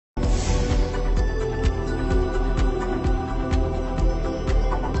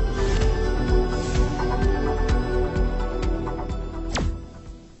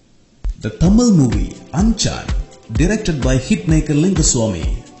The Tamil movie Anjaan, directed by hitmaker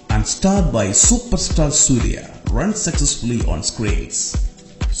Lingaswamy and starred by superstar Suriya, runs successfully on screens.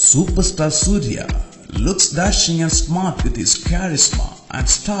 Superstar Suriya looks dashing and smart with his charisma and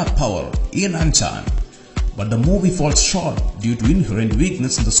star power in Anjaan, but the movie falls short due to inherent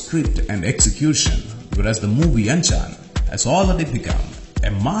weakness in the script and execution, whereas the movie Anjaan has already become a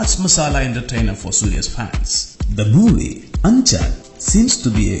mass masala entertainer for Suriya's fans. The movie Anjaan seems to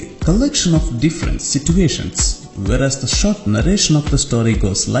be a collection of different situations, whereas the short narration of the story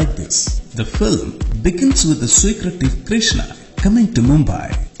goes like this. The film begins with the secretive Krishna coming to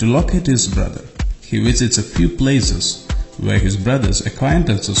Mumbai to locate his brother. He visits a few places where his brother's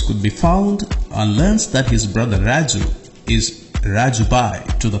acquaintances could be found and learns that his brother Raju is Raju Bhai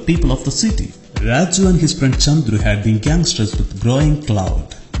to the people of the city. Raju and his friend Chandru had been gangsters with growing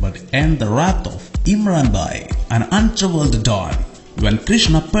clout, but end the wrath of Imran Bhai, an underworld don. When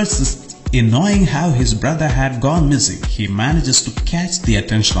Krishna persists in knowing how his brother had gone missing, he manages to catch the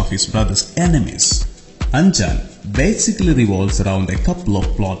attention of his brother's enemies. Anjaan basically revolves around a couple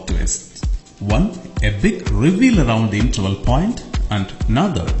of plot twists. One, a big reveal around the interval point, and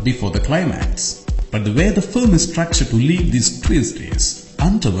another before the climax. But the way the film is structured to leave this twist is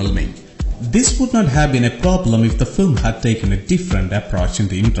underwhelming. This would not have been a problem if the film had taken a different approach in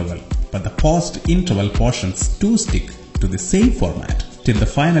the interval, but the post-interval portions do stick to the same format till the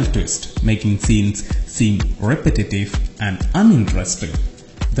final twist, making scenes seem repetitive and uninteresting.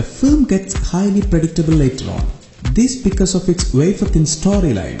 The film gets highly predictable later on. This because of its wafer-thin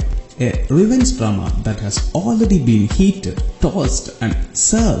storyline, a revenge drama that has already been heated, tossed and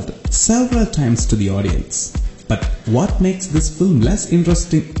served several times to the audience. But what makes this film less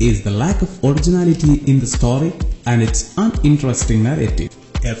interesting is the lack of originality in the story and its uninteresting narrative.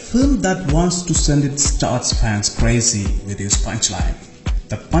 A film that wants to send its stars fans crazy with his punchline.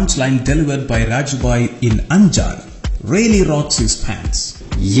 The punchline delivered by Raju Bhai in Anjaan really rocks his fans.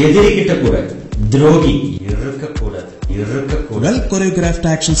 Well choreographed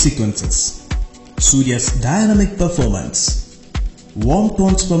action sequences, Suriya's dynamic performance, warm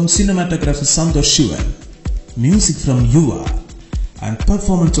tones from cinematographer Santosh Shivan, music from Yuva, and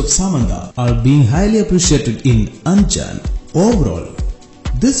performance of Samantha are being highly appreciated in Anjaan. Overall,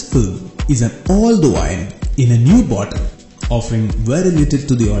 this film is an old wine in a new bottle, offering very little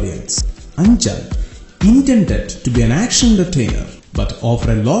to the audience. Anjaan intended to be an action entertainer, but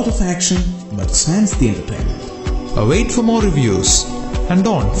offer a lot of action but sans the entertainment. Wait for more reviews and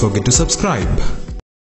don't forget to subscribe.